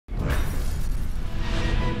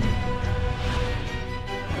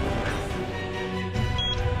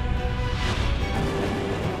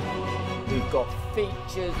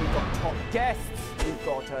features, we've got top guests, we've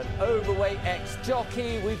got an overweight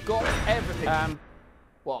ex-jockey, we've got everything.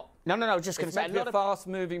 What? No, just going to say It's meant to be a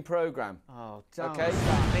fast-moving programme. Oh, don't. Okay?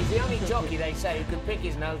 He's the only jockey, they say, who can pick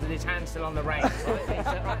his nose with his hand still on the reins.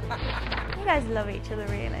 You guys love each other,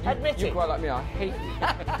 really. Admit You it. quite like me, I hate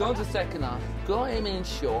you. Go on to second half, got him in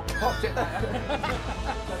short, popped it there.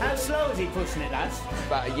 How slow is he pushing it, lads?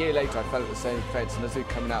 About a year later, I fell at the same fence, and as we were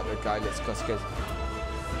coming out, the guy looks across and goes,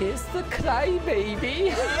 "Here's the clay,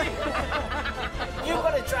 baby." You've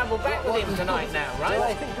got to travel back with him tonight now,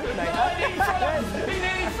 right? He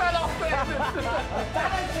nearly fell off there.